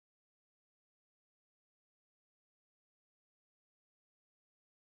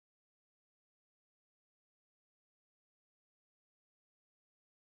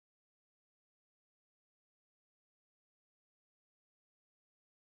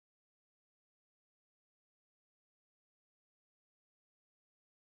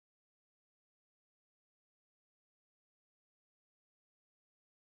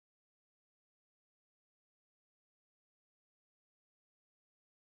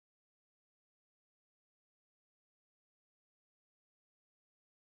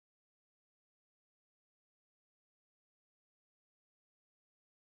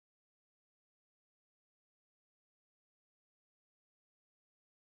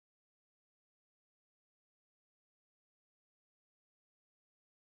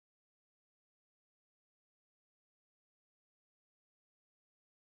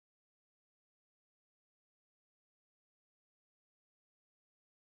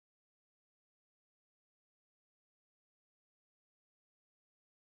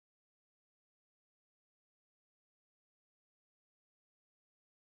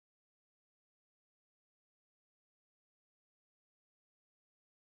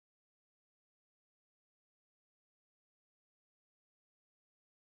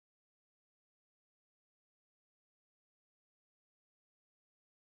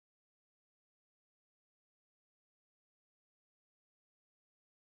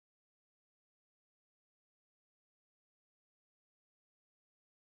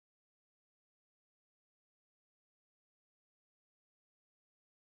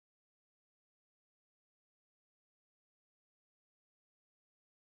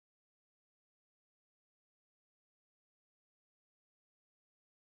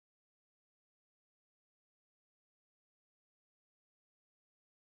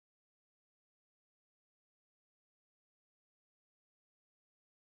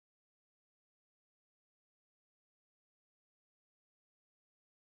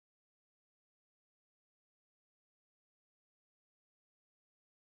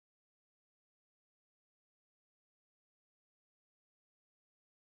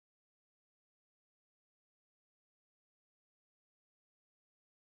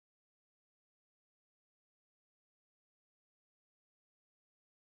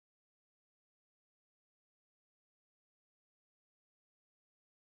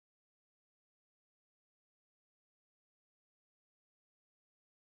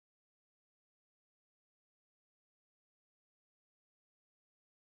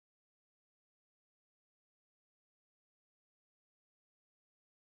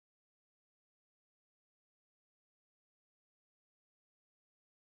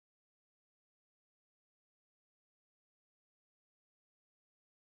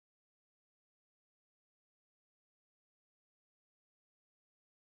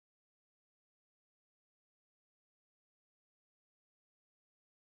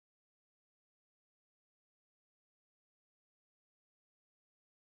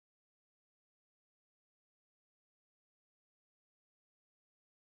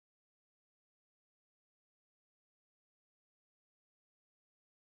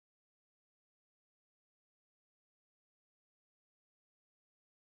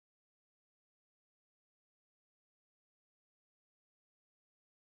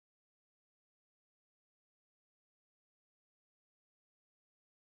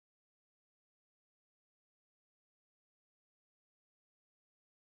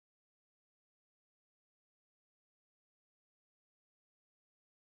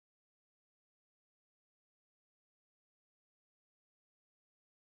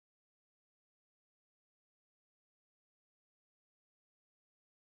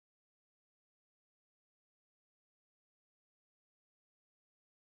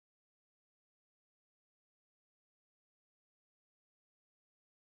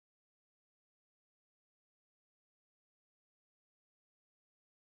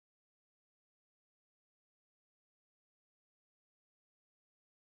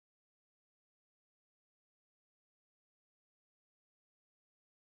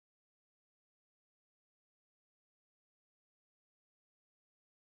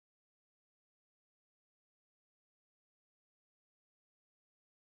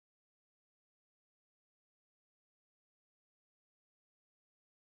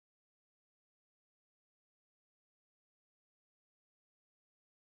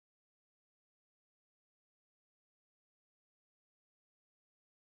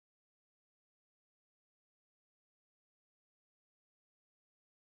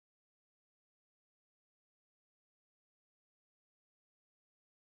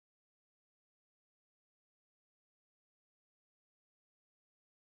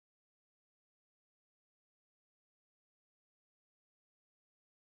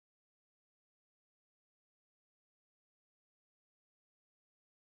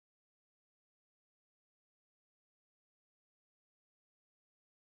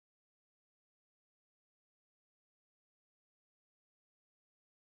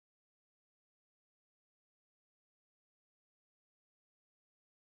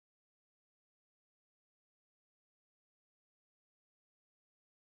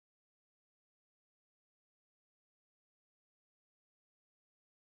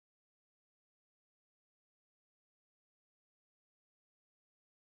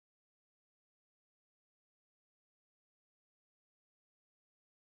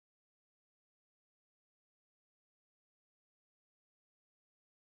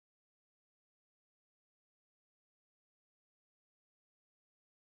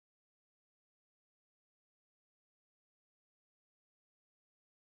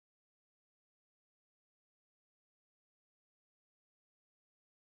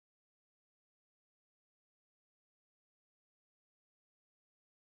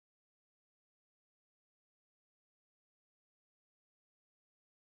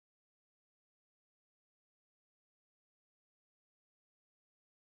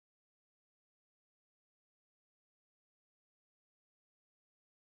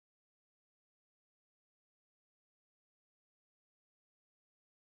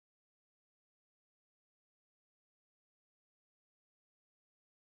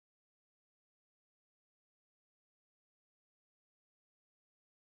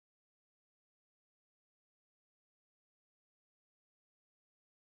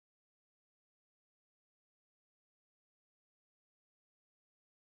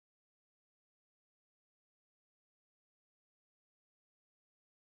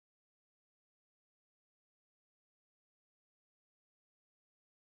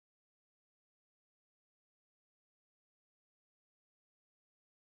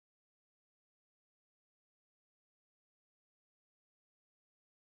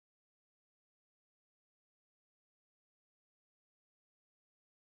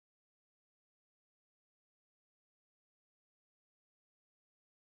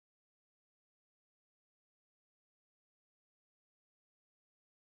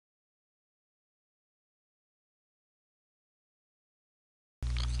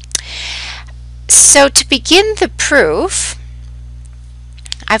So to begin the proof,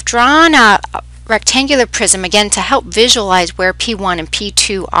 I've drawn a rectangular prism again to help visualize where P1 and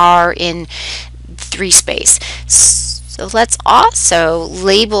P2 are in 3 space. So let's also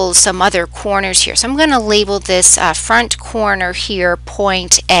label some other corners here. So I'm going to label this front corner here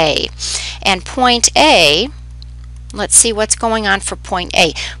point A. And point A, let's see what's going on for point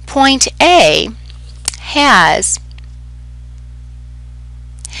A. Point A has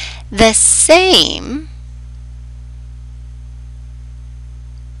the same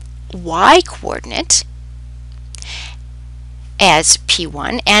y coordinate as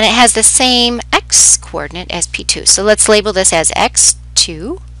P1, and it has the same x coordinate as P2. So let's label this as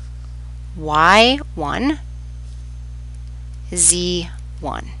x2, y1,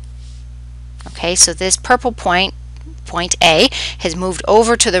 z1. Okay, so this purple point, point A, has moved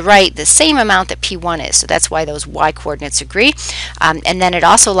over to the right the same amount that P1 is. So that's why those y coordinates agree. And then it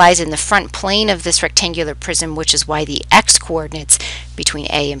also lies in the front plane of this rectangular prism, which is why the x coordinates between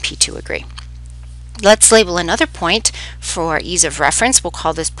A and P2 agree. Let's label another point for ease of reference. We'll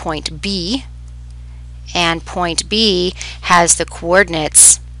call this point B. And point B has the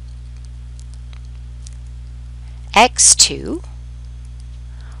coordinates x2,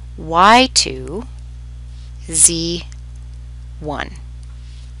 y2, z1.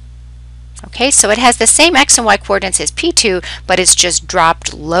 Okay, so it has the same x and y coordinates as P2, but it's just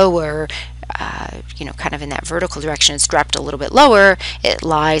dropped lower, kind of in that vertical direction. It's dropped a little bit lower. It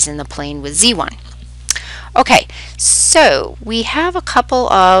lies in the plane with z1. Okay, so we have a couple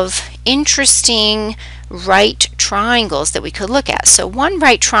of interesting right triangles that we could look at. So one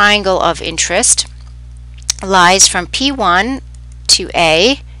right triangle of interest lies from P1 to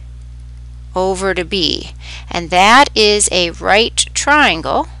A over to B, and that is a right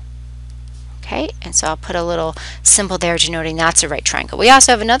triangle. Okay, and so I'll put a little symbol there denoting that's a right triangle. We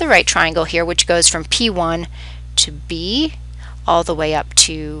also have another right triangle here which goes from P1 to B all the way up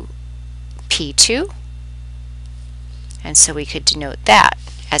to P2, and so we could denote that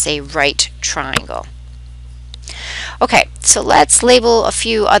as a right triangle. Okay, so let's label a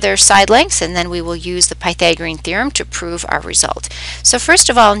few other side lengths, and then we will use the Pythagorean theorem to prove our result. So first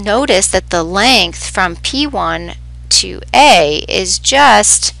of all, notice that the length from P1 to A is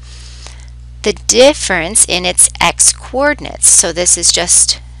just the difference in its x coordinates. So this is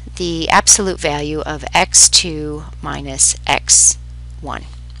just the absolute value of x2 minus x1.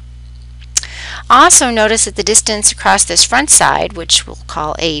 Also notice that the distance across this front side, which we'll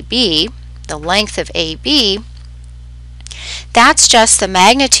call AB, the length of AB, that's just the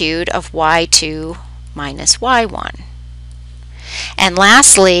magnitude of y2 minus y1. And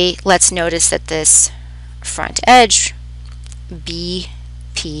lastly, let's notice that this front edge,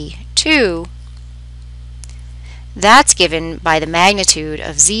 BP2, that's given by the magnitude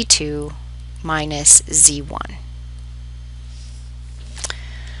of z2 minus z1.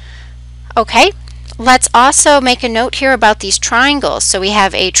 Okay, let's also make a note here about these triangles. So we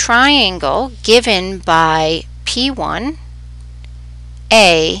have a triangle given by P1,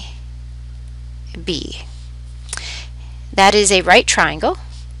 A, B. That is a right triangle.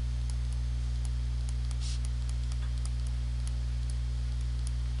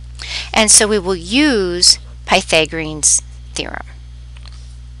 And so we will use Pythagorean's theorem.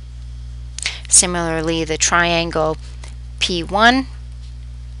 Similarly, the triangle P1,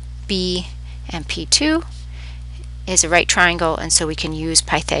 B, and P2 is a right triangle, and so we can use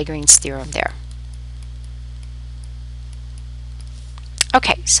Pythagorean's theorem there.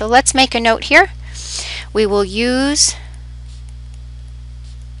 Okay, so let's make a note here. We will use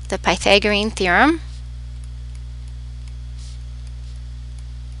the Pythagorean theorem,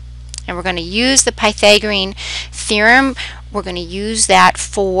 and we're going to use the Pythagorean theorem. We're going to use that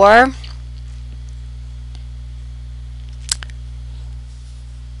for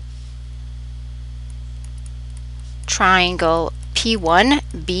triangle P1,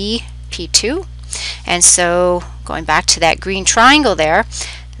 B, P2. And so going back to that green triangle there,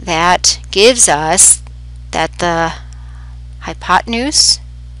 that gives us that the hypotenuse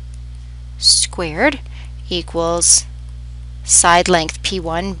squared equals side length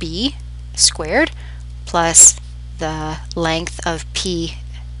P1B squared plus the length of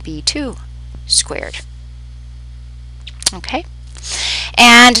PB2 squared. Okay,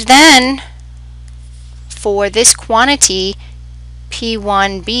 and then for this quantity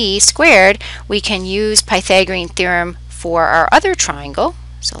P1B squared, we can use Pythagorean theorem for our other triangle.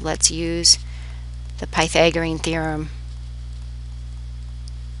 So let's use the Pythagorean theorem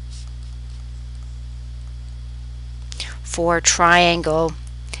for triangle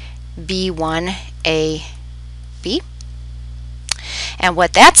B1AB. And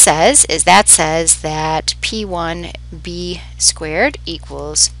what that says is that P1b squared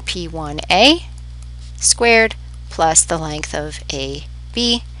equals P1a squared plus the length of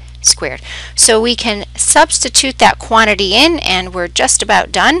AB squared. So we can substitute that quantity in, and we're just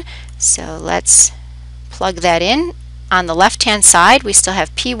about done. So let's plug that in. On the left-hand side, we still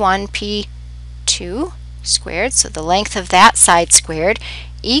have P1, P2 squared, so the length of that side squared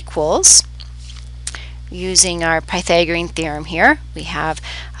equals, using our Pythagorean theorem here, we have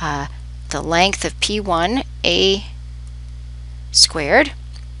the length of P1a squared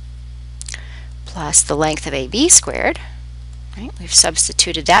plus the length of AB squared. Right? We've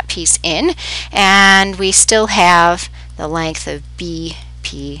substituted that piece in, and we still have the length of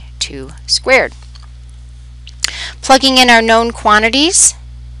BP2 squared. Plugging in our known quantities,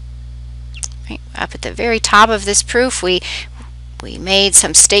 right, up at the very top of this proof, we made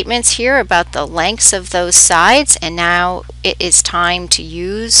some statements here about the lengths of those sides, and now it is time to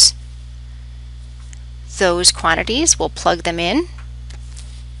use those quantities. We'll plug them in.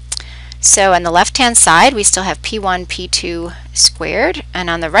 So on the left-hand side, we still have P1, P2 squared, and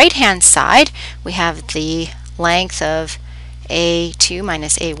on the right-hand side, we have the length of A2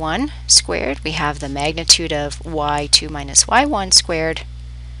 minus A1 squared. We have the magnitude of Y2 minus Y1 squared,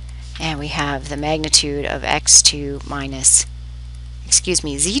 and we have the magnitude of Z2 minus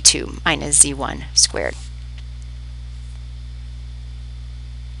Z1 squared.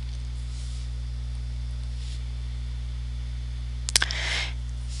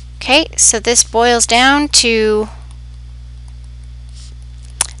 Okay, so this boils down to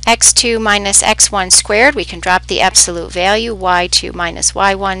x2 minus x1 squared. We can drop the absolute value, y2 minus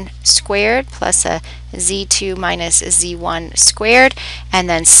y1 squared plus a z2 minus z1 squared, and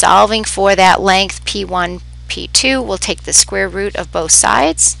then solving for that length p1, p2, we'll take the square root of both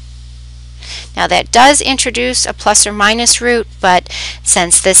sides. Now that does introduce a plus or minus root, but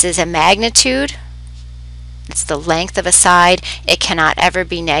since this is a magnitude, it's the length of a side, it cannot ever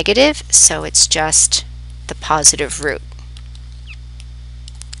be negative, so it's just the positive root.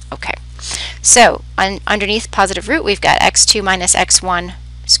 Okay, so underneath positive root, we've got x2 minus x1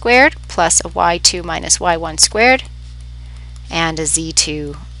 squared plus a y2 minus y1 squared and a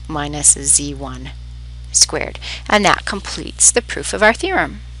z2 minus z1 squared. And that completes the proof of our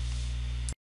theorem.